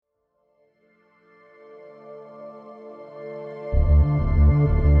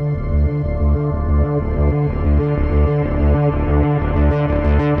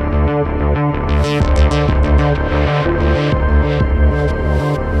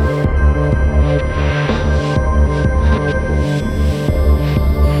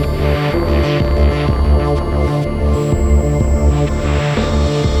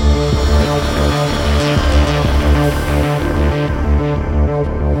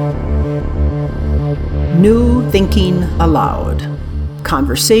New Thinking Aloud.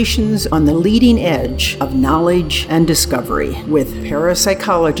 Conversations on the leading edge of knowledge and discovery with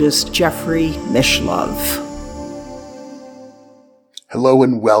parapsychologist Jeffrey Mishlove. Hello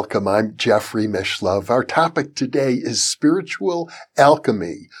and welcome. I'm Jeffrey Mishlove. Our topic today is spiritual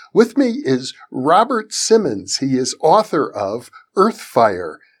alchemy. With me is Robert Simmons. He is author of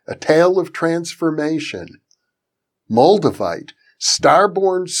Earthfire, A Tale of Transformation, Moldavite,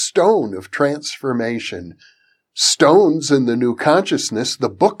 Starborn Stone of Transformation, Stones in the New Consciousness, the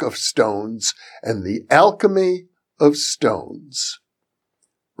Book of Stones, and the Alchemy of Stones.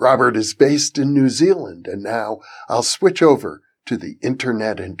 Robert is based in New Zealand, and now I'll switch over to the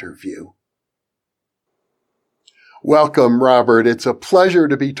internet interview. Welcome, Robert. It's a pleasure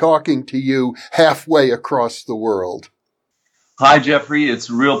to be talking to you halfway across the world. Hi, Jeffrey. It's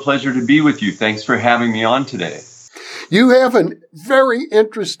a real pleasure to be with you. Thanks for having me on today. You have a very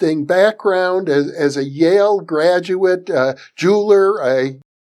interesting background as a Yale graduate, jeweler, a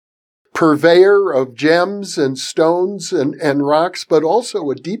purveyor of gems and stones and rocks, but also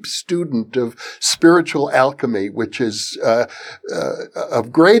a deep student of spiritual alchemy, which is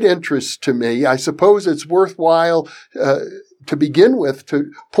of great interest to me. I suppose it's worthwhile to begin with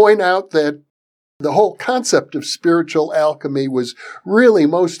to point out that the whole concept of spiritual alchemy was really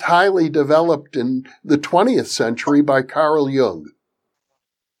most highly developed in the 20th century by Carl Jung.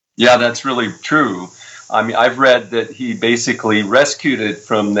 Yeah, that's really true. I mean, I've read that he basically rescued it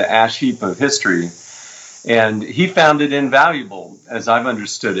from the ash heap of history, and he found it invaluable, as I've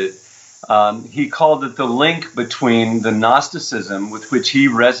understood it. He called it the link between the Gnosticism with which he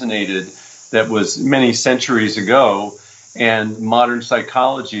resonated that was many centuries ago and modern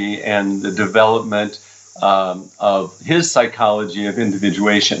psychology and the development of his psychology of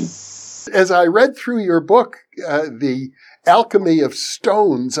individuation. As I read through your book, The Alchemy of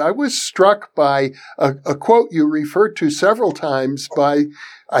Stones, I was struck by a quote you referred to several times by,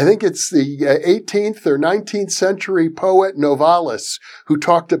 I think it's the 18th or 19th century poet Novalis, who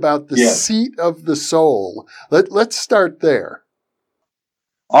talked about the seat of the soul. Let's start there.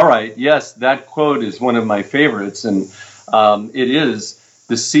 All right. Yes, that quote is one of my favorites, and it is,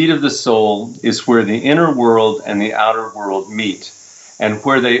 the seat of the soul is where the inner world and the outer world meet. And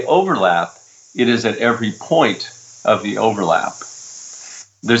where they overlap, it is at every point of the overlap.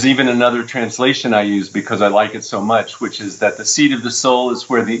 There's even another translation I use because I like it so much, which is that the seat of the soul is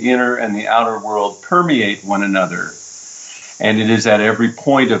where the inner and the outer world permeate one another. And it is at every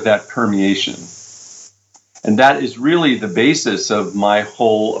point of that permeation. And that is really the basis of my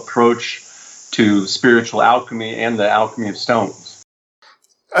whole approach to spiritual alchemy and the alchemy of stones.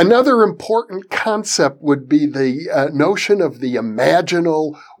 Another important concept would be the notion of the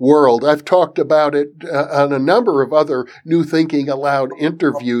imaginal world. I've talked about it on a number of other New Thinking Aloud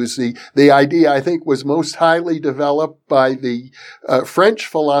interviews. The idea, I think, was most highly developed by the French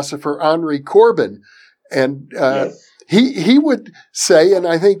philosopher Henri Corbin. And he would say, and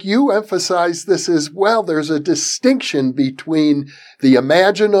I think you emphasize this as well, there's a distinction between the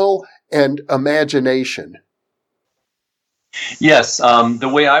imaginal and imagination. Yes, the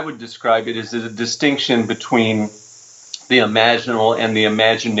way I would describe it is a distinction between the imaginal and the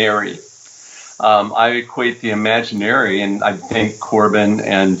imaginary. I equate the imaginary, and I think Corbin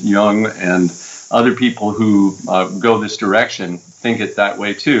and Jung and other people who go this direction think it that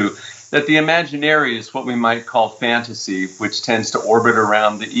way too, that the imaginary is what we might call fantasy, which tends to orbit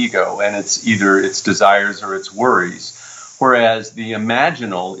around the ego, and it's either its desires or its worries. Whereas the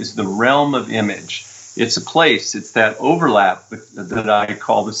imaginal is the realm of image. It's a place, it's that overlap that I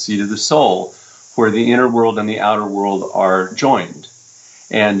call the seat of the soul, where the inner world and the outer world are joined.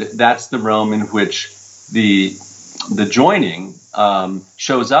 And that's the realm in which the joining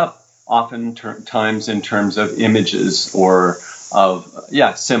shows up oftentimes in terms of images or of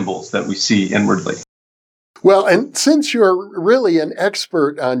symbols that we see inwardly. Well, and since you're really an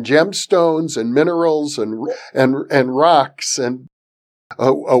expert on gemstones and minerals and rocks and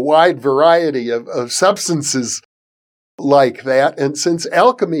a wide variety of substances like that, and since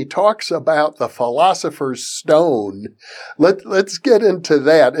alchemy talks about the philosopher's stone, let's get into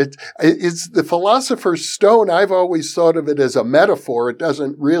that. It's the philosopher's stone. I've always thought of it as a metaphor. It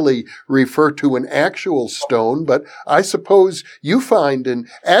doesn't really refer to an actual stone, but I suppose you find in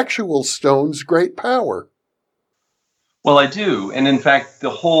actual stones great power. Well, I do. And in fact,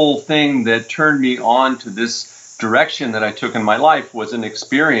 the whole thing that turned me on to this direction that I took in my life was an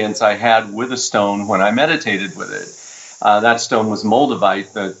experience I had with a stone when I meditated with it. That stone was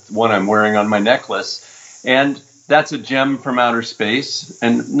Moldavite, the one I'm wearing on my necklace. And that's a gem from outer space.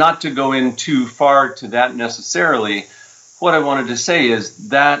 And not to go in too far to that necessarily, what I wanted to say is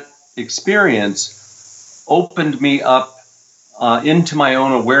that experience opened me up into my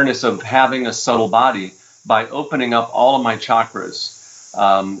own awareness of having a subtle body by opening up all of my chakras.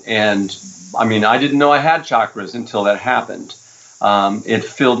 And I mean, I didn't know I had chakras until that happened. It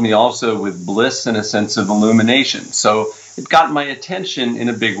filled me also with bliss and a sense of illumination. So it got my attention in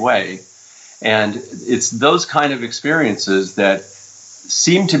a big way. And it's those kind of experiences that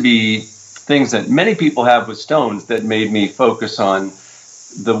seem to be things that many people have with stones that made me focus on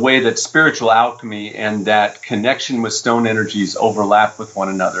the way that spiritual alchemy and that connection with stone energies overlap with one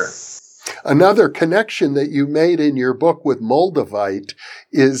another. Another connection that you made in your book with Moldavite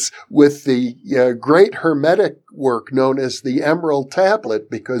is with the great Hermetic work known as the Emerald Tablet,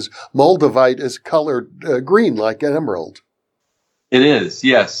 because Moldavite is colored green like an emerald. It is,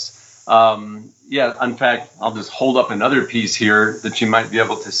 yes. Yeah, in fact, I'll just hold up another piece here that you might be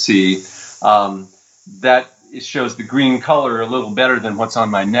able to see. That shows the green color a little better than what's on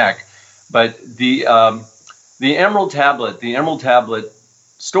my neck. But the Emerald Tablet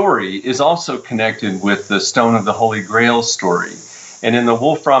story is also connected with the Stone of the Holy Grail story. And in the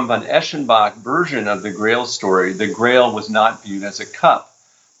Wolfram von Eschenbach version of the Grail story, the Grail was not viewed as a cup,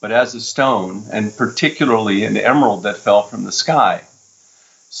 but as a stone, and particularly an emerald that fell from the sky.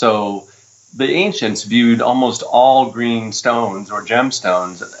 So the ancients viewed almost all green stones or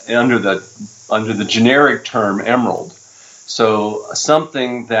gemstones under the generic term emerald. So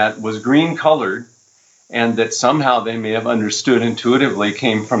something that was green colored and that somehow they may have understood intuitively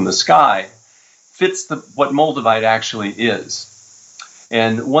came from the sky fits what Moldavite actually is.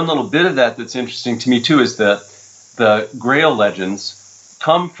 And one little bit of that that's interesting to me too is that the Grail legends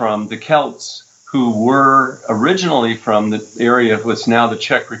come from the Celts, who were originally from the area of what's now the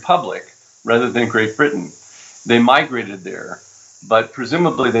Czech Republic, rather than Great Britain. They migrated there, but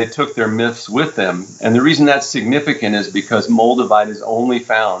presumably they took their myths with them. And the reason that's significant is because Moldavite is only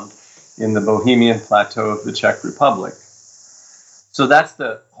found in the Bohemian Plateau of the Czech Republic. So that's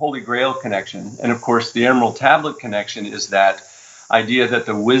the Holy Grail connection. And of course, the Emerald Tablet connection is that idea that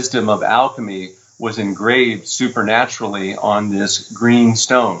the wisdom of alchemy was engraved supernaturally on this green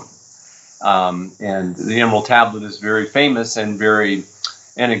stone. And the Emerald Tablet is very famous and very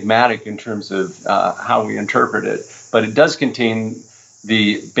enigmatic in terms of how we interpret it. But it does contain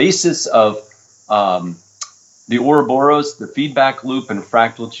the basis of the Ouroboros, the feedback loop, and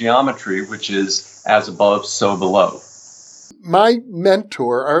fractal geometry, which is as above, so below. My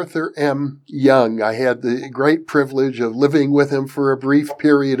mentor, Arthur M. Young, I had the great privilege of living with him for a brief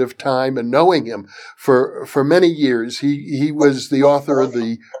period of time and knowing him for many years. He was the author of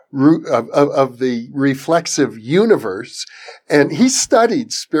the Reflexive Universe, and he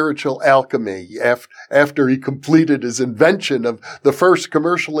studied spiritual alchemy after he completed his invention of the first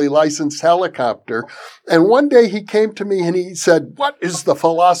commercially licensed helicopter. And one day he came to me and he said, "What is the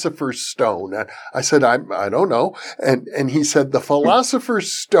Philosopher's Stone?" And I said, I don't know. And he said, "The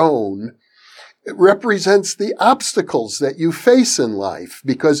Philosopher's Stone represents the obstacles that you face in life,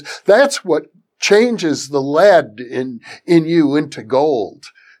 because that's what changes the lead in you into gold,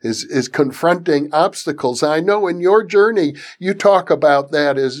 is confronting obstacles." I know in your journey, you talk about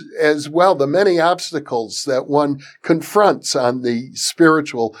that as well, the many obstacles that one confronts on the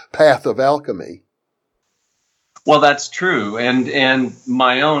spiritual path of alchemy. Well, that's true. And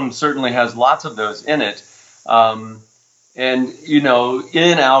my own certainly has lots of those in it. And, you know,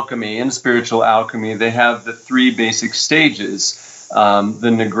 in alchemy, in spiritual alchemy, they have the three basic stages, the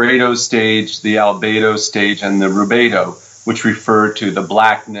Negredo stage, the Albedo stage, and the Rubedo, which refer to the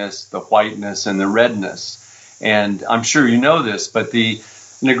blackness, the whiteness, and the redness. And I'm sure you know this, but the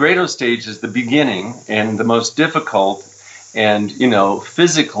Negredo stage is the beginning and the most difficult. And, you know,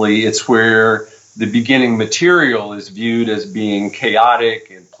 physically, it's where the beginning material is viewed as being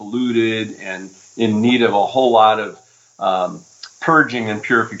chaotic and polluted and in need of a whole lot of purging and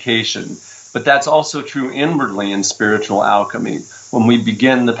purification. But that's also true inwardly in spiritual alchemy. When we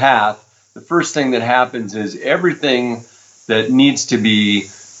begin the path, the first thing that happens is everything that needs to be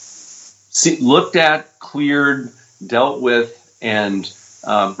looked at, cleared, dealt with, and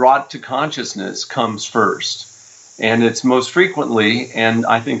brought to consciousness comes first. And it's most frequently, and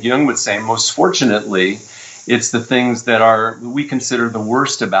I think Jung would say most fortunately, it's the things that we consider the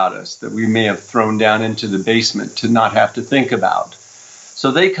worst about us, that we may have thrown down into the basement to not have to think about.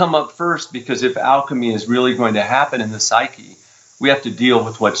 So they come up first, because if alchemy is really going to happen in the psyche, we have to deal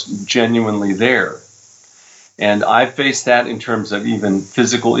with what's genuinely there. And I faced that in terms of even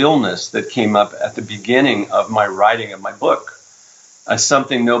physical illness that came up at the beginning of my writing of my book as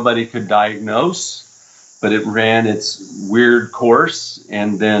something nobody could diagnose, but it ran its weird course.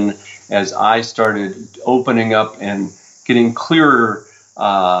 And then as I started opening up and getting clearer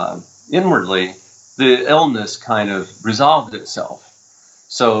inwardly, the illness kind of resolved itself.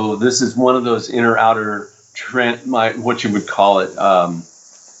 So this is one of those inner-outer, what you would call it,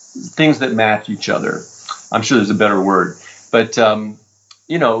 things that match each other. I'm sure there's a better word. But, in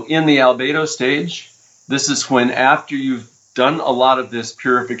the albedo stage, this is when after you've done a lot of this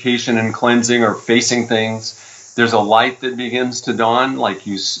purification and cleansing or facing things, there's a light that begins to dawn,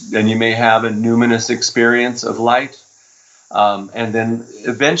 and you may have a numinous experience of light. And then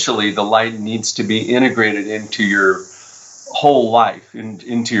eventually the light needs to be integrated into your whole life,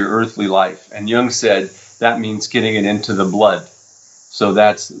 into your earthly life. And Jung said that means getting it into the blood. So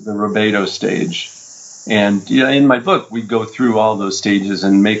that's the rubedo stage. And in my book, we go through all those stages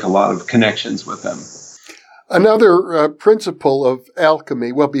and make a lot of connections with them. Another principle of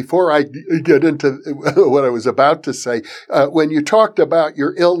alchemy, well, before I get into what I was about to say, when you talked about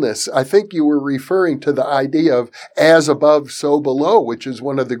your illness, I think you were referring to the idea of as above, so below, which is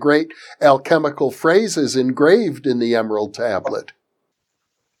one of the great alchemical phrases engraved in the Emerald Tablet.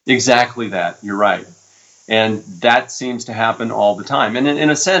 Exactly that. You're right. And that seems to happen all the time. And in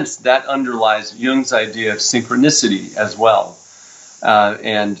a sense, that underlies Jung's idea of synchronicity as well.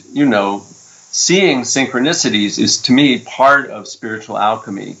 Seeing synchronicities is, to me, part of spiritual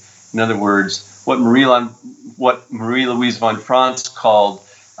alchemy. In other words, what Marie-Louise von Franz called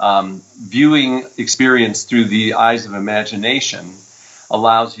viewing experience through the eyes of imagination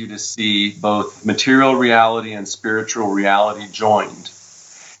allows you to see both material reality and spiritual reality joined.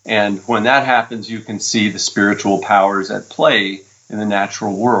 And when that happens, you can see the spiritual powers at play in the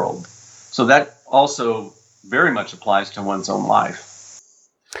natural world. So that also very much applies to one's own life.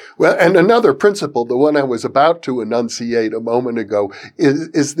 Well, and another principle, the one I was about to enunciate a moment ago,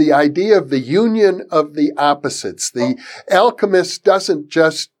 is the idea of the union of the opposites. The alchemist doesn't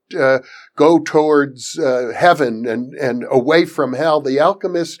just go towards heaven and away from hell. The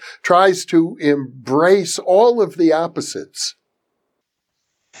alchemist tries to embrace all of the opposites.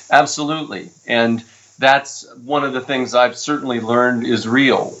 Absolutely. And that's one of the things I've certainly learned is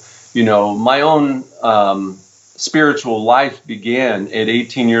real. My own spiritual life began at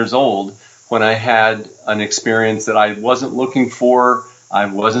 18 years old when I had an experience that I wasn't looking for. I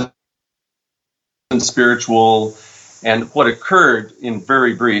wasn't spiritual. And what occurred, in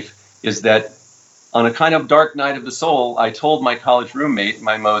very brief, is that on a kind of dark night of the soul, I told my college roommate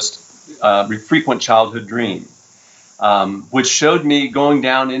my most frequent childhood dream, which showed me going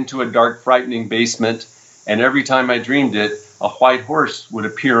down into a dark, frightening basement. And every time I dreamed it, a white horse would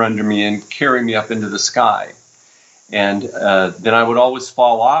appear under me and carry me up into the sky. And then I would always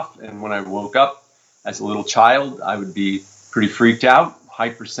fall off. And when I woke up as a little child, I would be pretty freaked out,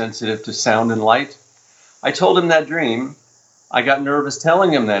 hypersensitive to sound and light. I told him that dream. I got nervous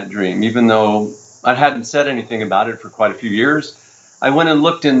telling him that dream, even though I hadn't said anything about it for quite a few years. I went and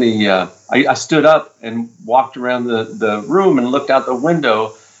looked in I stood up and walked around the room and looked out the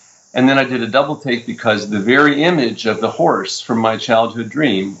window. And then I did a double take because the very image of the horse from my childhood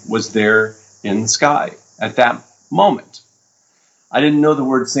dream was there in the sky at that moment. I didn't know the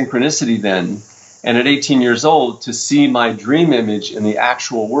word synchronicity then. And at 18 years old, to see my dream image in the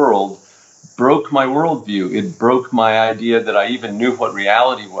actual world broke my worldview. It broke my idea that I even knew what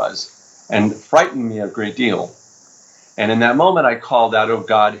reality was and frightened me a great deal. And in that moment, I called out, "Oh,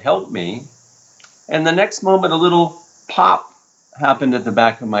 God, help me." And the next moment, a little pop happened at the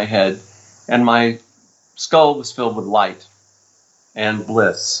back of my head, and my skull was filled with light and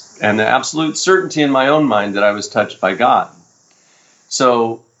bliss and the absolute certainty in my own mind that I was touched by God.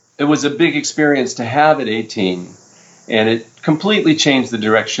 So it was a big experience to have at 18, and it completely changed the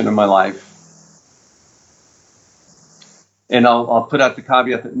direction of my life. And I'll put out the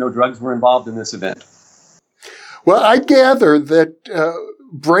caveat that no drugs were involved in this event. Well, I gather that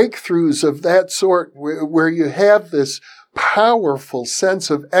breakthroughs of that sort, where you have this powerful sense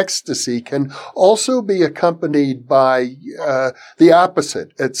of ecstasy, can also be accompanied by the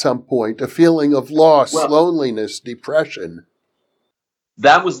opposite at some point, a feeling of loss, loneliness, depression.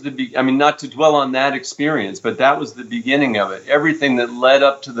 That was not to dwell on that experience, but that was the beginning of it. Everything that led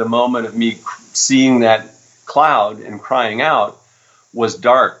up to the moment of me seeing that cloud and crying out was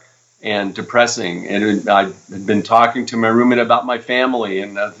dark and depressing. And I had been talking to my roommate about my family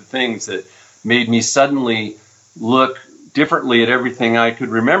and other things that made me suddenly look differently at everything I could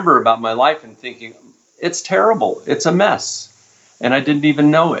remember about my life and thinking, it's terrible, it's a mess. And I didn't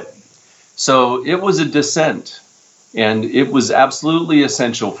even know it. So it was a descent. And it was absolutely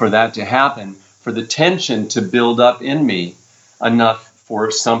essential for that to happen, for the tension to build up in me enough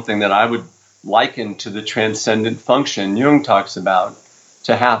for something that I would liken to the transcendent function Jung talks about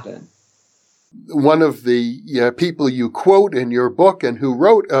to happen. one of the people you quote in your book and who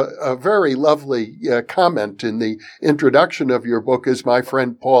wrote a very lovely comment in the introduction of your book is my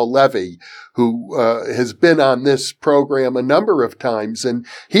friend Paul Levy, who has been on this program a number of times, and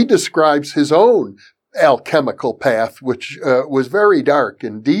he describes his own alchemical path, which was very dark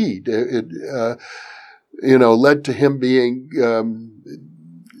indeed. It led to him being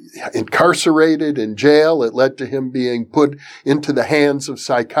incarcerated in jail. It led to him being put into the hands of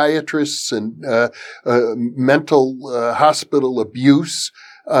psychiatrists and mental hospital abuse.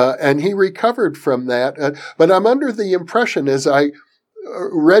 And he recovered from that. But I'm under the impression, as I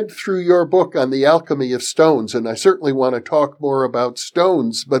read through your book on the alchemy of stones, and I certainly want to talk more about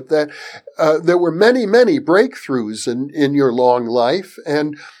stones, but that there were many, many breakthroughs in your long life.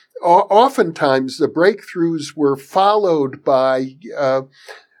 And oftentimes the breakthroughs were followed by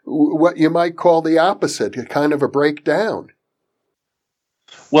what you might call the opposite, a kind of a breakdown.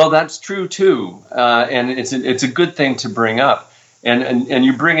 Well, that's true too, and it's a good thing to bring up, and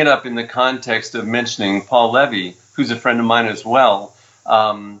you bring it up in the context of mentioning Paul Levy, who's a friend of mine as well.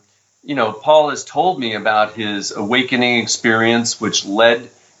 Paul has told me about his awakening experience, which led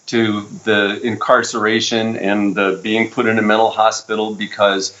to the incarceration and the being put in a mental hospital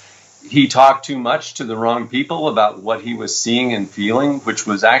because he talked too much to the wrong people about what he was seeing and feeling, which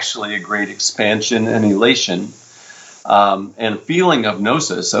was actually a great expansion and elation, and a feeling of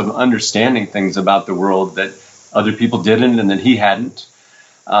gnosis, of understanding things about the world that other people didn't and that he hadn't.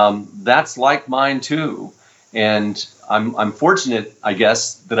 That's like mine too. And I'm fortunate, I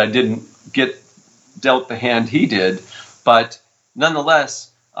guess, that I didn't get dealt the hand he did. But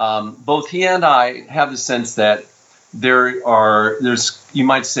nonetheless, both he and I have the sense that there's you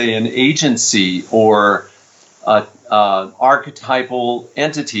might say an agency or archetypal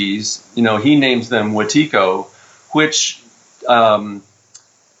entities. He names them Wetiko, which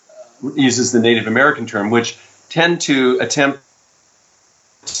uses the Native American term, which tend to attempt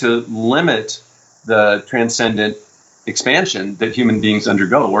to limit the transcendent expansion that human beings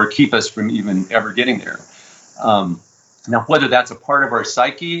undergo or keep us from even ever getting there. Now, whether that's a part of our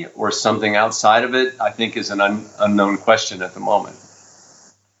psyche or something outside of it, I think is an unknown question at the moment.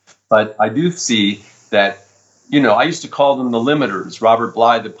 But I do see that, I used to call them the limiters. Robert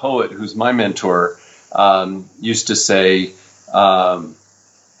Bly, the poet, who's my mentor, used to say,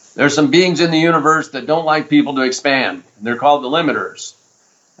 there's some beings in the universe that don't like people to expand. They're called the limiters.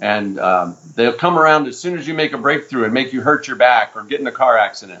 And they'll come around as soon as you make a breakthrough and make you hurt your back or get in a car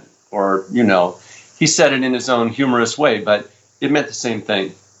accident or, he said it in his own humorous way, but it meant the same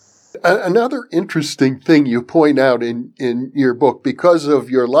thing. Another interesting thing you point out in your book, because of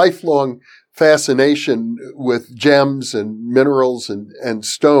your lifelong fascination with gems and minerals and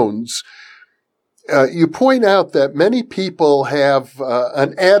stones, you point out that many people have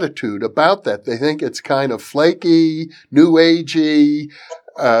an attitude about that. They think it's kind of flaky, new agey.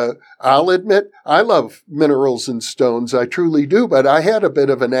 I'll admit, I love minerals and stones. I truly do, but I had a bit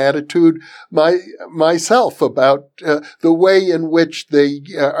of an attitude myself about the way in which they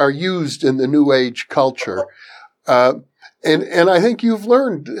are used in the New Age culture. And I think you've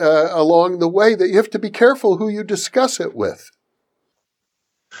learned along the way that you have to be careful who you discuss it with.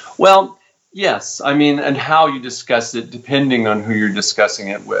 Well, yes. And how you discuss it, depending on who you're discussing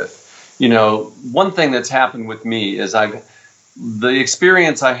it with. One thing that's happened with me is the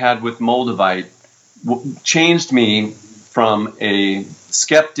experience I had with Moldavite changed me from a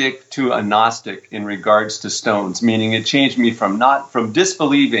skeptic to a Gnostic in regards to stones, meaning it changed me from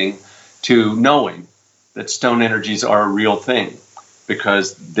disbelieving to knowing that stone energies are a real thing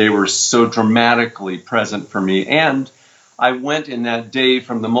because they were so dramatically present for me. And I went in that day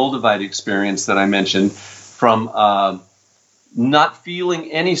from the Moldavite experience that I mentioned from not feeling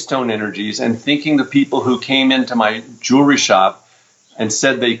any stone energies and thinking the people who came into my jewelry shop and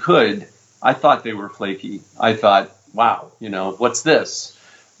said they could, I thought they were flaky. I thought, wow, what's this?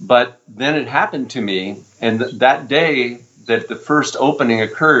 But then it happened to me. And that day that the first opening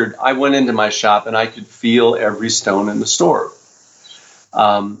occurred, I went into my shop and I could feel every stone in the store.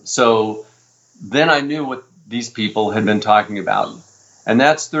 So then I knew what these people had been talking about. And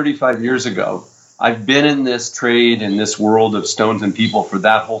that's 35 years ago. I've been in this trade, in this world of stones and people for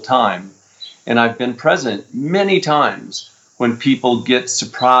that whole time. And I've been present many times when people get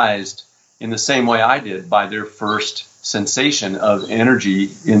surprised in the same way I did by their first sensation of energy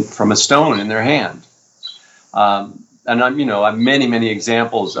from a stone in their hand. And I have many, many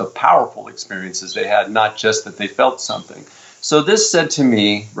examples of powerful experiences they had, not just that they felt something. So this said to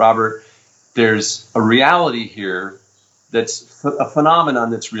me, Robert, there's a reality here that's a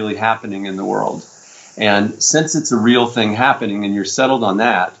phenomenon that's really happening in the world. And since it's a real thing happening and you're settled on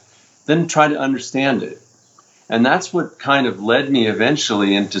that, then try to understand it. And that's what kind of led me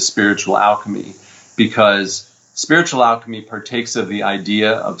eventually into spiritual alchemy, because spiritual alchemy partakes of the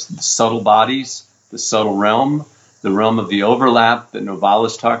idea of the subtle bodies, the subtle realm, the realm of the overlap that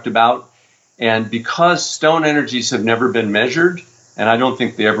Novalis talked about. And because stone energies have never been measured, and I don't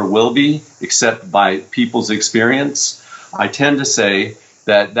think they ever will be, except by people's experience, I tend to say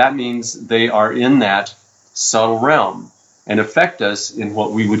that that means they are in that subtle realm and affect us in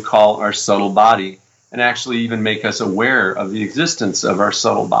what we would call our subtle body, and actually even make us aware of the existence of our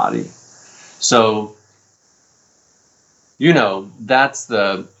subtle body. So, that's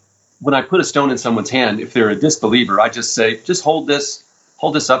when I put a stone in someone's hand, if they're a disbeliever, I just say, just hold this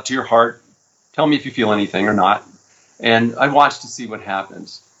up to your heart. Tell me if you feel anything or not. And I watch to see what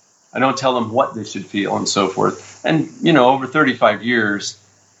happens. I don't tell them what they should feel and so forth. And, over 35 years,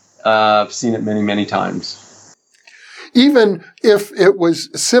 I've seen it many, many times. Even if it was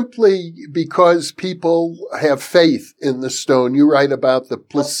simply because people have faith in the stone, you write about the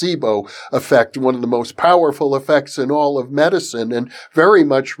placebo effect, one of the most powerful effects in all of medicine, and very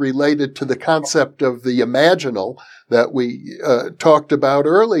much related to the concept of the imaginal that we talked about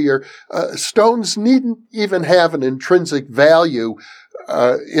earlier. Stones needn't even have an intrinsic value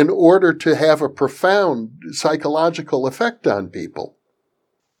in order to have a profound psychological effect on people.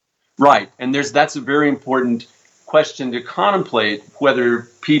 Right, and that's a very important question to contemplate, whether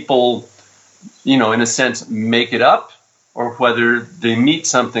people, in a sense, make it up or whether they meet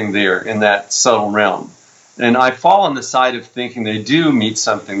something there in that subtle realm. And I fall on the side of thinking they do meet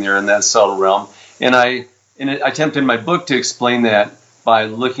something there in that subtle realm. And I attempt in my book to explain that by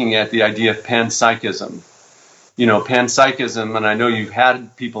looking at the idea of panpsychism. Panpsychism, and I know you've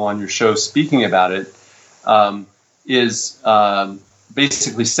had people on your show speaking about it, is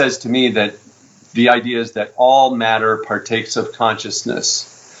basically says to me that the idea is that all matter partakes of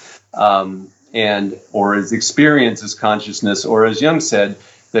consciousness, or is experienced as consciousness, or as Jung said,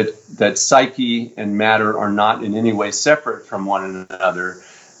 that psyche and matter are not in any way separate from one another.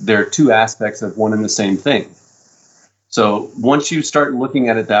 They're two aspects of one and the same thing. So once you start looking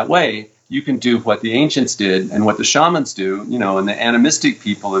at it that way, you can do what the ancients did and what the shamans do, and the animistic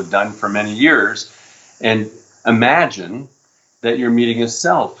people have done for many years, and imagine that you're meeting a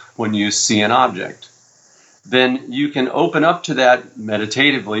self when you see an object. Then you can open up to that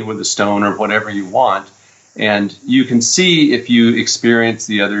meditatively with a stone or whatever you want, and you can see if you experience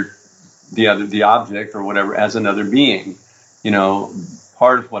the object or whatever as another being.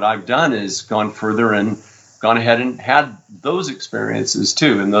 Part of what I've done is gone further and gone ahead and had those experiences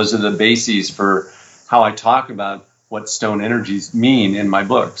too, and those are the bases for how I talk about what stone energies mean in my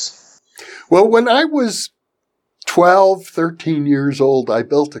books. Well, when I was 12, 13 years old, I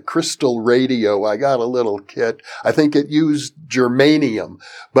built a crystal radio. I got a little kit. I think it used germanium.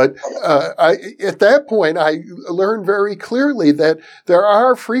 But at that point, I learned very clearly that there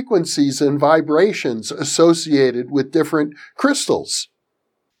are frequencies and vibrations associated with different crystals.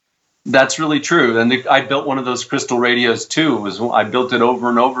 That's really true. And I built one of those crystal radios too. I built it over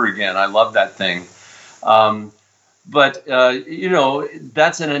and over again. I love that thing. But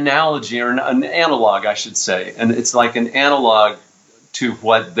that's an analogy, or an analog, I should say. And it's like an analog to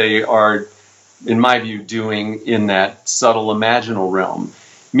what they are, in my view, doing in that subtle imaginal realm.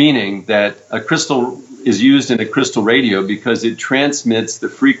 Meaning that a crystal is used in a crystal radio because it transmits the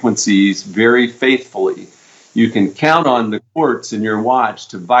frequencies very faithfully. You can count on the quartz in your watch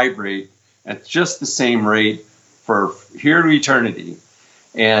to vibrate at just the same rate for here to eternity.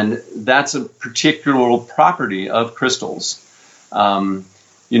 And that's a particular property of crystals. One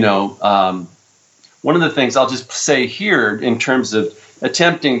of the things I'll just say here in terms of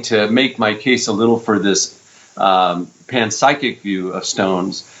attempting to make my case a little for this panpsychic view of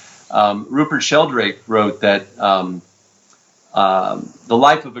stones, Rupert Sheldrake wrote that the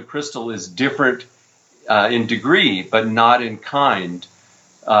life of a crystal is different in degree, but not in kind,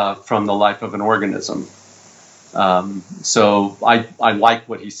 from the life of an organism. So I like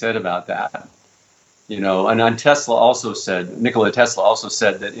what he said about that, and Nikola Tesla also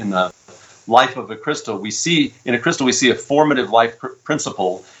said that in the life of a crystal, we see a formative life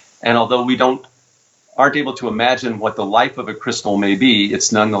principle. And although we aren't able to imagine what the life of a crystal may be,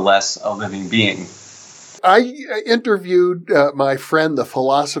 it's nonetheless a living being. I interviewed my friend, the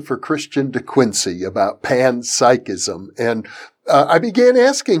philosopher Christian de Quincey, about panpsychism, and I began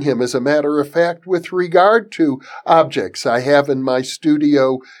asking him, as a matter of fact, with regard to objects I have in my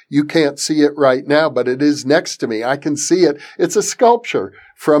studio. You can't see it right now, but it is next to me. I can see it. It's a sculpture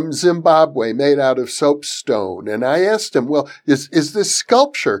from Zimbabwe made out of soapstone. And I asked him, well, is this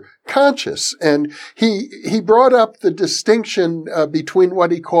sculpture conscious? And he brought up the distinction between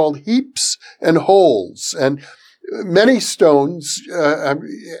what he called heaps and holes. And many stones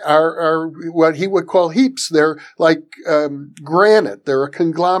are what he would call heaps. They're like granite. They're a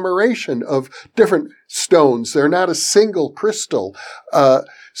conglomeration of different stones. They're not a single crystal.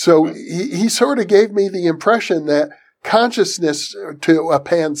 So he sort of gave me the impression that consciousness to a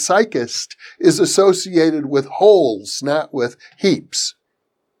panpsychist is associated with holes, not with heaps.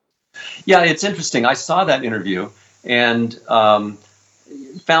 Yeah, it's interesting. I saw that interview and found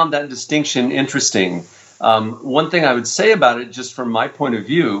that distinction interesting. One thing I would say about it, just from my point of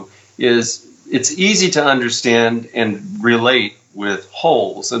view, is it's easy to understand and relate with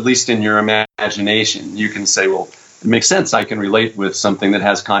wholes, at least in your imagination. You can say, well, it makes sense. I can relate with something that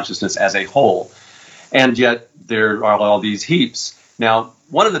has consciousness as a whole. And yet there are all these heaps. Now,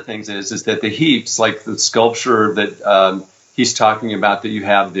 one of the things is that the heaps, like the sculpture that he's talking about that you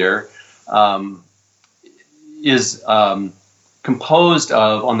have there, is composed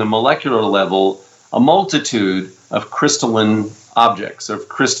of, on the molecular level, a multitude of crystalline objects, of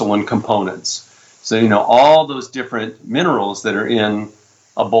crystalline components. So, all those different minerals that are in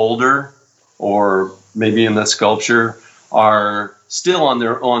a boulder or maybe in the sculpture are still on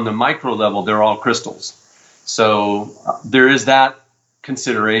the micro level, they're all crystals. So there is that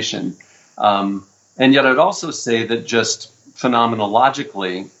consideration. And yet I'd also say that just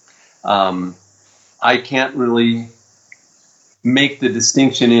phenomenologically, I can't really make the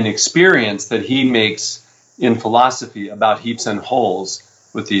distinction in experience that he makes in philosophy about heaps and holes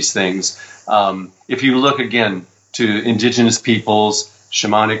with these things. If you look again to indigenous peoples,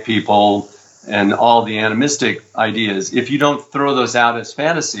 shamanic people, and all the animistic ideas, if you don't throw those out as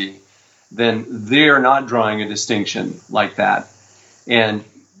fantasy, then they're not drawing a distinction like that. And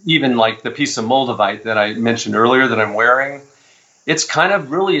even like the piece of moldavite that I mentioned earlier that I'm wearing, it's kind of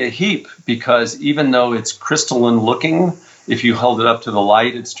really a heap, because even though it's crystalline looking, if you hold it up to the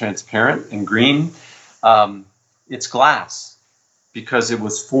light, it's transparent and green. It's glass, because it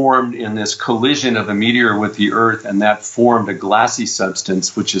was formed in this collision of a meteor with the earth, and that formed a glassy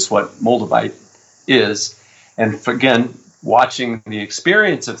substance, which is what moldavite is. And again, watching the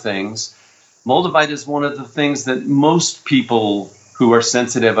experience of things, moldavite is one of the things that most people who are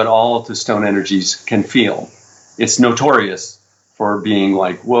sensitive at all to stone energies can feel. It's notorious for being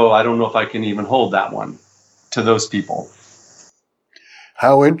like, whoa, I don't know if I can even hold that one, to those people.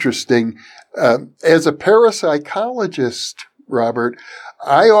 How interesting. As a parapsychologist, Robert,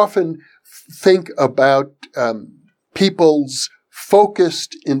 I often think about people's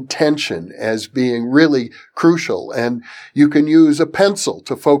focused intention as being really crucial. And you can use a pencil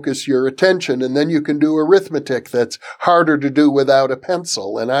to focus your attention, and then you can do arithmetic that's harder to do without a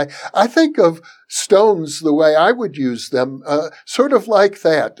pencil. And I think of stones the way I would use them, sort of like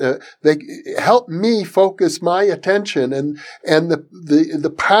that. They help me focus my attention, and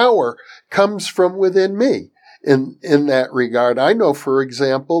the power comes from within me. In that regard, I know, for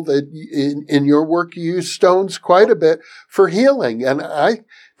example, that in your work you use stones quite a bit for healing, and I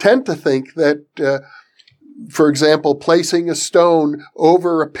tend to think that, for example, placing a stone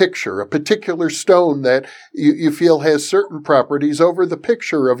over a picture, a particular stone that you feel has certain properties over the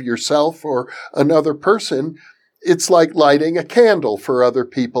picture of yourself or another person, it's like lighting a candle for other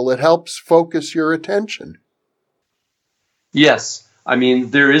people. It helps focus your attention. Yes, I mean,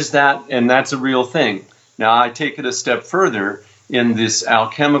 there is that, and that's a real thing. Now, I take it a step further in this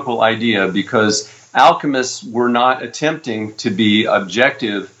alchemical idea, because alchemists were not attempting to be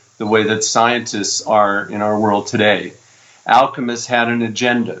objective the way that scientists are in our world today. Alchemists had an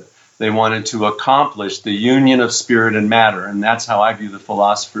agenda. They wanted to accomplish the union of spirit and matter, and that's how I view the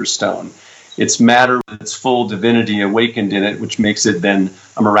Philosopher's Stone. It's matter with its full divinity awakened in it, which makes it then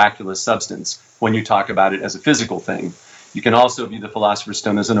a miraculous substance when you talk about it as a physical thing. You can also view the Philosopher's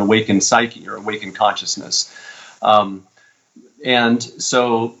Stone as an awakened psyche or awakened consciousness. And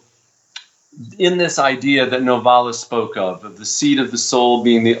so in this idea that Novalis spoke of the seat of the soul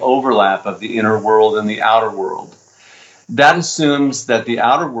being the overlap of the inner world and the outer world, that assumes that the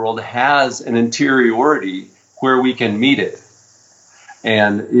outer world has an interiority where we can meet it.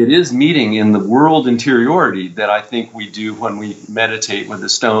 And it is meeting in the world interiority that I think we do when we meditate with the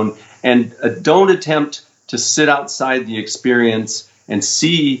stone. And don't attempt to sit outside the experience and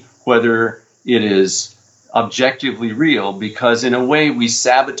see whether it is objectively real, because in a way we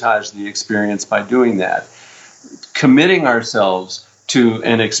sabotage the experience by doing that. committing ourselves to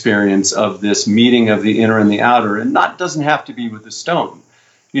an experience of this meeting of the inner and the outer, and not doesn't have to be with a stone.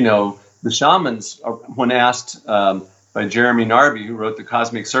 You know, the shamans, when asked by Jeremy Narby, who wrote The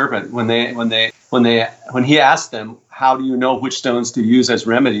Cosmic Serpent, when he asked them, how do you know which stones to use as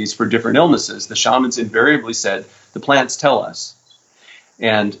remedies for different illnesses, the shamans invariably said, the plants tell us.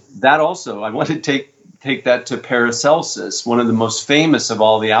 And that also, I want to take that to Paracelsus, one of the most famous of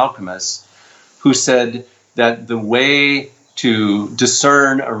all the alchemists, who said that the way to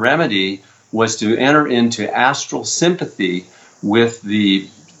discern a remedy was to enter into astral sympathy with the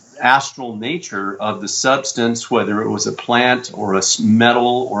astral nature of the substance, whether it was a plant or a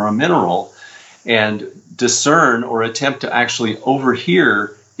metal or a mineral, and discern or attempt to actually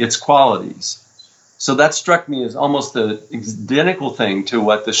overhear its qualities. So that struck me as almost the identical thing to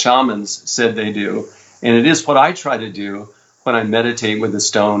what the shamans said they do. And it is what I try to do when I meditate with a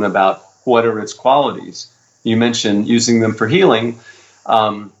stone about what are its qualities. You mentioned using them for healing.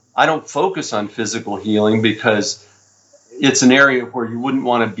 I don't focus on physical healing because it's an area where you wouldn't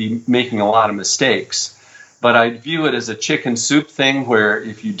want to be making a lot of mistakes. But I view it as a chicken soup thing where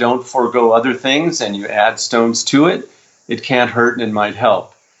if you don't forego other things and you add stones to it, it can't hurt and it might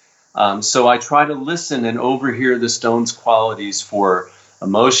help. So I try to listen and overhear the stone's qualities for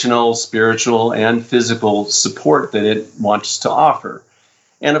emotional, spiritual, and physical support that it wants to offer.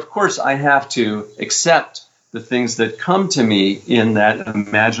 And of course, I have to accept the things that come to me in that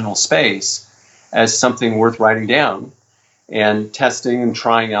imaginal space as something worth writing down and testing and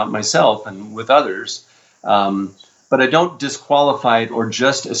trying out myself and with others. But I don't disqualify it or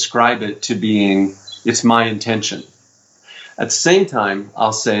just ascribe it to being, it's my intention. At the same time,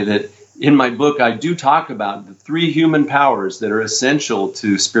 I'll say that in my book, I do talk about the 3 human powers that are essential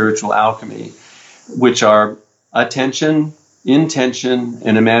to spiritual alchemy, which are attention, intention,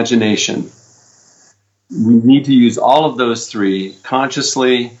 and imagination. We need to use all of those 3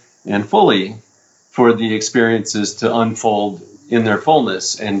 consciously and fully for the experiences to unfold in their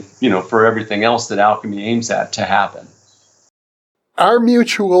fullness and, for everything else that alchemy aims at to happen. Our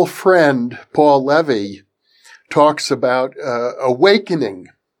mutual friend, Paul Levy, talks about awakening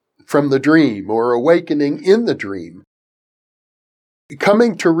from the dream or awakening in the dream,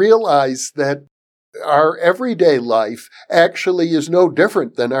 coming to realize that our everyday life actually is no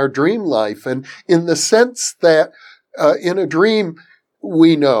different than our dream life. And in the sense that in a dream,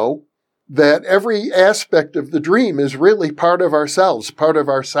 we know that every aspect of the dream is really part of ourselves, part of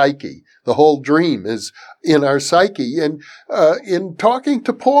our psyche. The whole dream is in our psyche. And in talking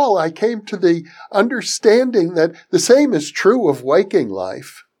to Paul, I came to the understanding that the same is true of waking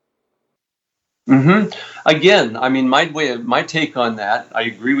life. Mm-hmm. Again, my take on that, I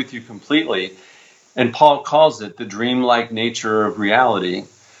agree with you completely. And Paul calls it the dreamlike nature of reality.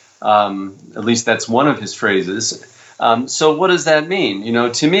 At least that's one of his phrases. So what does that mean?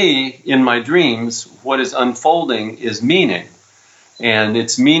 To me, in my dreams, what is unfolding is meaning. And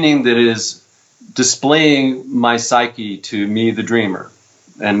it's meaning that is displaying my psyche to me, the dreamer,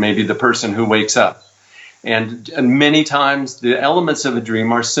 and maybe the person who wakes up. And many times the elements of a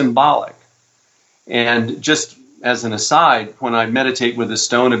dream are symbolic. And just as an aside, when I meditate with a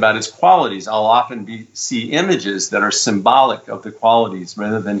stone about its qualities, I'll often see images that are symbolic of the qualities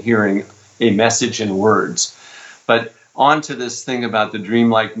rather than hearing a message in words. But on to this thing about the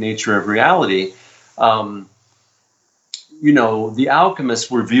dreamlike nature of reality, the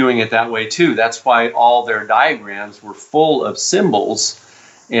alchemists were viewing it that way too. That's why all their diagrams were full of symbols,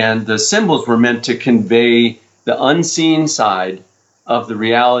 and the symbols were meant to convey the unseen side of the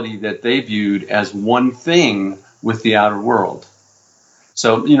reality that they viewed as one thing with the outer world.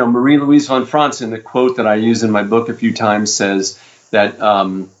 So, Marie-Louise von Franz, in the quote that I use in my book a few times, says that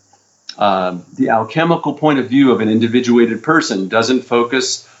the alchemical point of view of an individuated person doesn't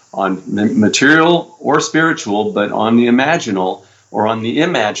focus on material or spiritual, but on the imaginal or on the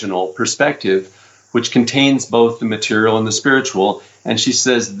imaginal perspective, which contains both the material and the spiritual. And she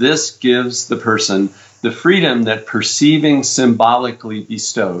says this gives the person the freedom that perceiving symbolically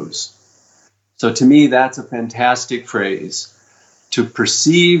bestows. So to me, that's a fantastic phrase. To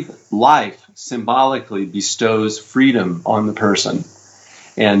perceive life symbolically bestows freedom on the person.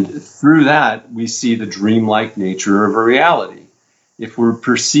 And through that, we see the dreamlike nature of a reality. If we're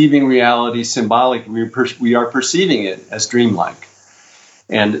perceiving reality symbolically, we are perceiving it as dreamlike.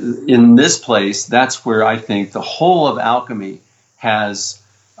 And in this place, that's where I think the whole of alchemy has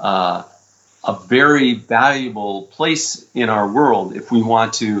a very valuable place in our world if we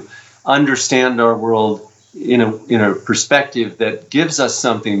want to understand our world in a perspective that gives us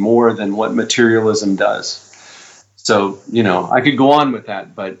something more than what materialism does. So, I could go on with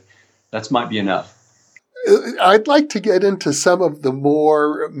that, but that might be enough. I'd like to get into some of the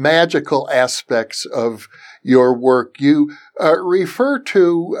more magical aspects of your work. You refer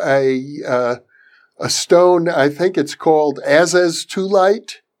to a stone, I think it's called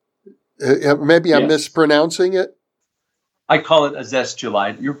azeztulite. Maybe I'm mispronouncing it. I call it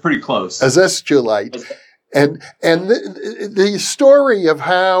azeztulite. You're pretty close. Azeztulite. And the story of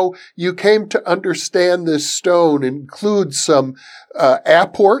how you came to understand this stone includes some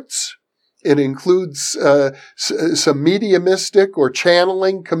apports. It includes some mediumistic or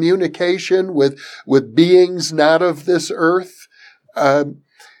channeling communication with beings not of this earth.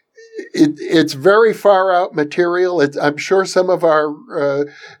 It's very far out material. I'm sure some of our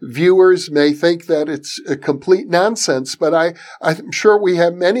viewers may think that it's a complete nonsense, but I'm sure we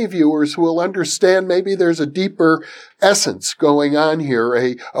have many viewers who will understand maybe there's a deeper essence going on here,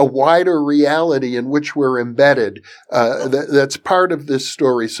 a wider reality in which we're embedded. That's part of this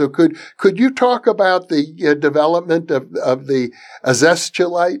story. So could you talk about the development of the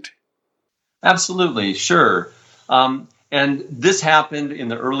azeztulite? Absolutely, sure. And this happened in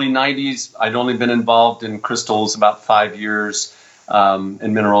the early 90s. I'd only been involved in crystals about 5 years,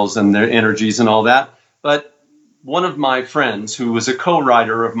 and minerals and their energies and all that. But one of my friends, who was a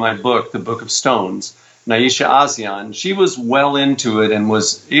co-writer of my book, The Book of Stones, Naisha Azian, she was well into it and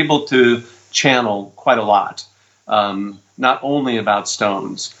was able to channel quite a lot, not only about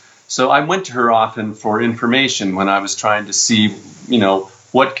stones. So I went to her often for information when I was trying to see,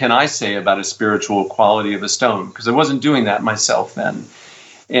 what can I say about a spiritual quality of a stone? Because I wasn't doing that myself then.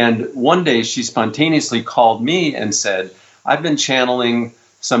 And one day she spontaneously called me and said, I've been channeling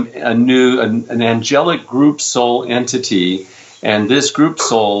an angelic group soul entity, and this group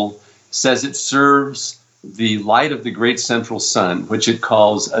soul says it serves the light of the great central sun, which it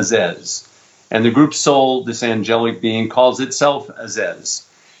calls Azez. And the group soul, this angelic being, calls itself Azez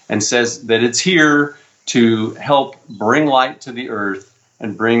and says that it's here to help bring light to the earth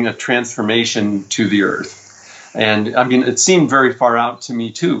and bring a transformation to the earth. And I mean, it seemed very far out to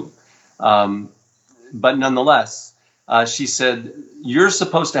me too. But nonetheless, she said, you're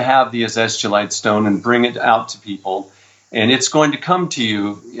supposed to have the azeztulite stone and bring it out to people. And it's going to come to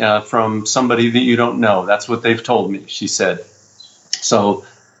you from somebody that you don't know. That's what they've told me, she said. So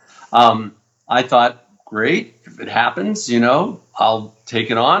I thought, great, if it happens, I'll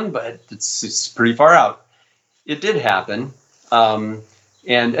take it on, but it's pretty far out. It did happen.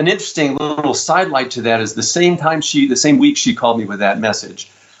 And an interesting little sidelight to that is the same week she called me with that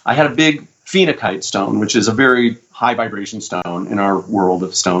message, I had a big phenakite stone, which is a very high vibration stone in our world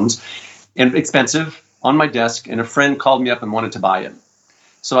of stones, and expensive, on my desk, and a friend called me up and wanted to buy it.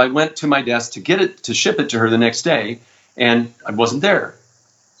 So I went to my desk to ship it to her the next day, and I wasn't there.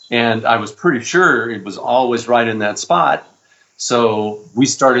 And I was pretty sure it was always right in that spot. So we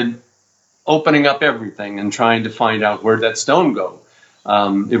started opening up everything and trying to find out where'd that stone go.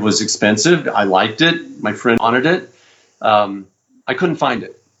 It was expensive. I liked it. My friend wanted it. I couldn't find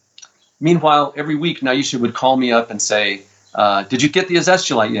it. Meanwhile, every week, Naisha would call me up and say, did you get the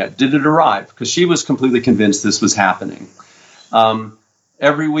azeztulite yet? Did it arrive? Because she was completely convinced this was happening.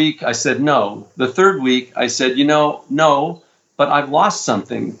 Every week, I said no. The third week, I said, no, but I've lost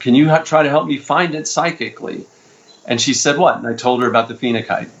something. Can you try to help me find it psychically? And she said, what? And I told her about the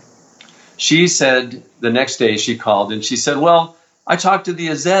phenakite. She said, the next day she called and she said, well, I talked to the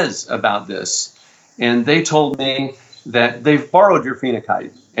Azez about this, and they told me that they've borrowed your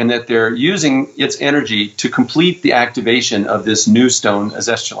phenakite and that they're using its energy to complete the activation of this new stone,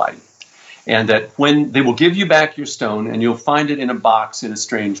 azeztulite, and that when they will give you back your stone and you'll find it in a box in a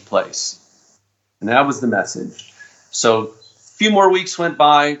strange place. And that was the message. So a few more weeks went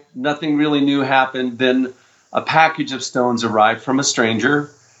by, nothing really new happened. Then a package of stones arrived from a stranger.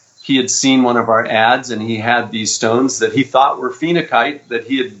 He had seen one of our ads, and he had these stones that he thought were phenakite that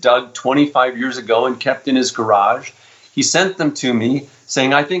he had dug 25 years ago and kept in his garage. He sent them to me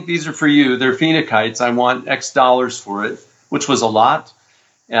saying, I think these are for you. They're phenokites. I want X dollars for it, which was a lot.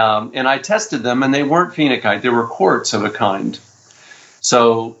 And I tested them, and they weren't phenakite. They were quartz of a kind.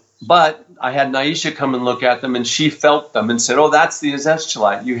 But I had Naisha come and look at them, and she felt them and said, oh, that's the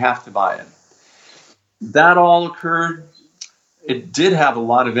azeztulite. You have to buy it. That all occurred. It did have a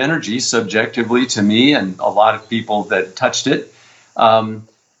lot of energy subjectively to me and a lot of people that touched it. And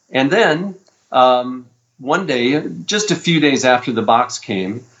then one day, just a few days after the box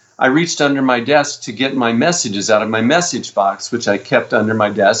came, I reached under my desk to get my messages out of my message box, which I kept under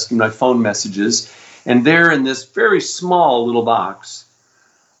my desk, my phone messages. And there in this very small little box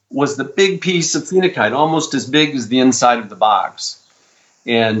was the big piece of phenakite, almost as big as the inside of the box.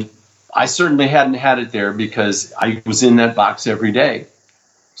 And I certainly hadn't had it there because I was in that box every day.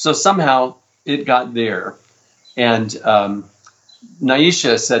 So somehow it got there. And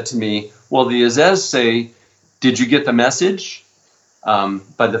Naisha said to me, well, the Azez say, did you get the message?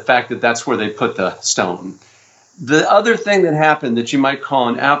 By the fact that that's where they put the stone. The other thing that happened that you might call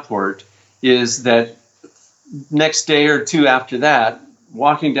an apport is that next day or two after that,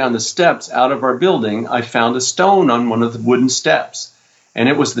 walking down the steps out of our building, I found a stone on one of the wooden steps. And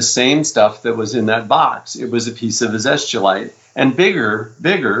it was the same stuff that was in that box. It was a piece of azeztulite, and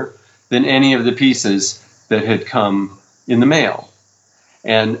bigger than any of the pieces that had come in the mail.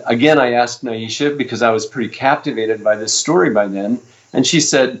 And again, I asked Naisha, because I was pretty captivated by this story by then, and she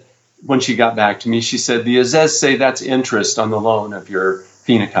said, when she got back to me, she said, the Azez say that's interest on the loan of your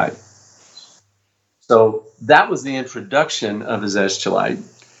phenakite. So that was the introduction of azeztulite.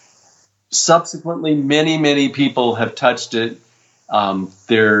 Subsequently, many people have touched it.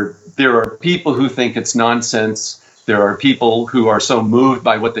 There are people who think it's nonsense. There are people who are so moved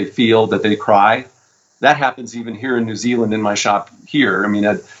by what they feel that they cry. That happens even here in New Zealand in my shop here. I mean,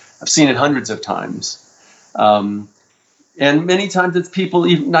 I've seen it hundreds of times. And many times it's people,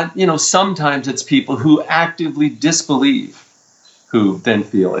 sometimes it's people who actively disbelieve who then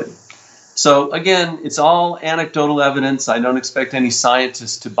feel it. So again, it's all anecdotal evidence. I don't expect any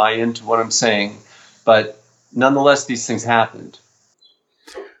scientists to buy into what I'm saying, but nonetheless, these things happened.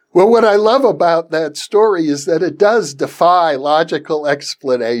 Well, what I love about that story is that it does defy logical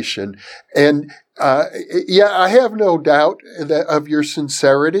explanation. And I have no doubt of your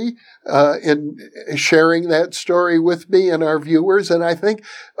sincerity in sharing that story with me and our viewers. And I think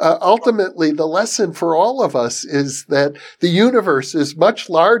ultimately the lesson for all of us is that the universe is much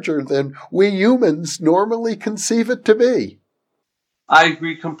larger than we humans normally conceive it to be. I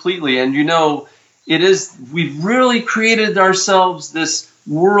agree completely. And we've really created ourselves this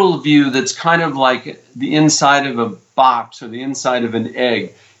worldview that's kind of like the inside of a box or the inside of an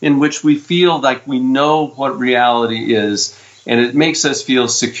egg, in which we feel like we know what reality is, and it makes us feel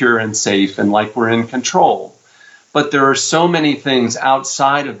secure and safe and like we're in control. But there are so many things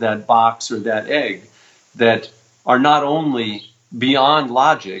outside of that box or that egg that are not only beyond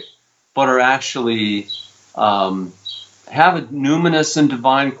logic, but are actually have a numinous and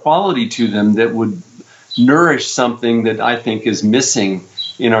divine quality to them that would nourish something that I think is missing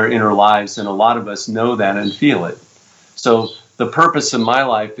in our inner lives, and a lot of us know that and feel it. So the purpose of my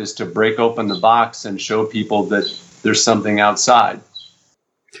life is to break open the box and show people that there's something outside.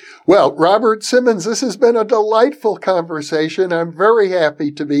 Well, Robert Simmons, this has been a delightful conversation. I'm very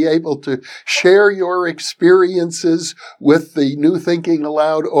happy to be able to share your experiences with the New Thinking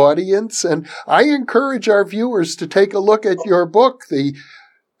Aloud audience. And I encourage our viewers to take a look at your book, The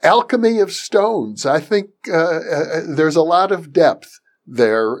Alchemy of Stones. I think there's a lot of depth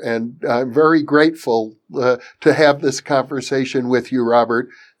there, and I'm very grateful to have this conversation with you, Robert.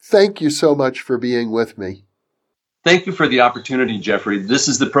 Thank you so much for being with me. Thank you for the opportunity, Jeffrey. This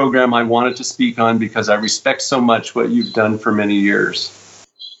is the program I wanted to speak on because I respect so much what you've done for many years.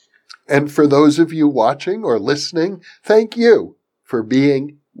 And for those of you watching or listening, thank you for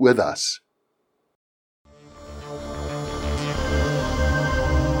being with us.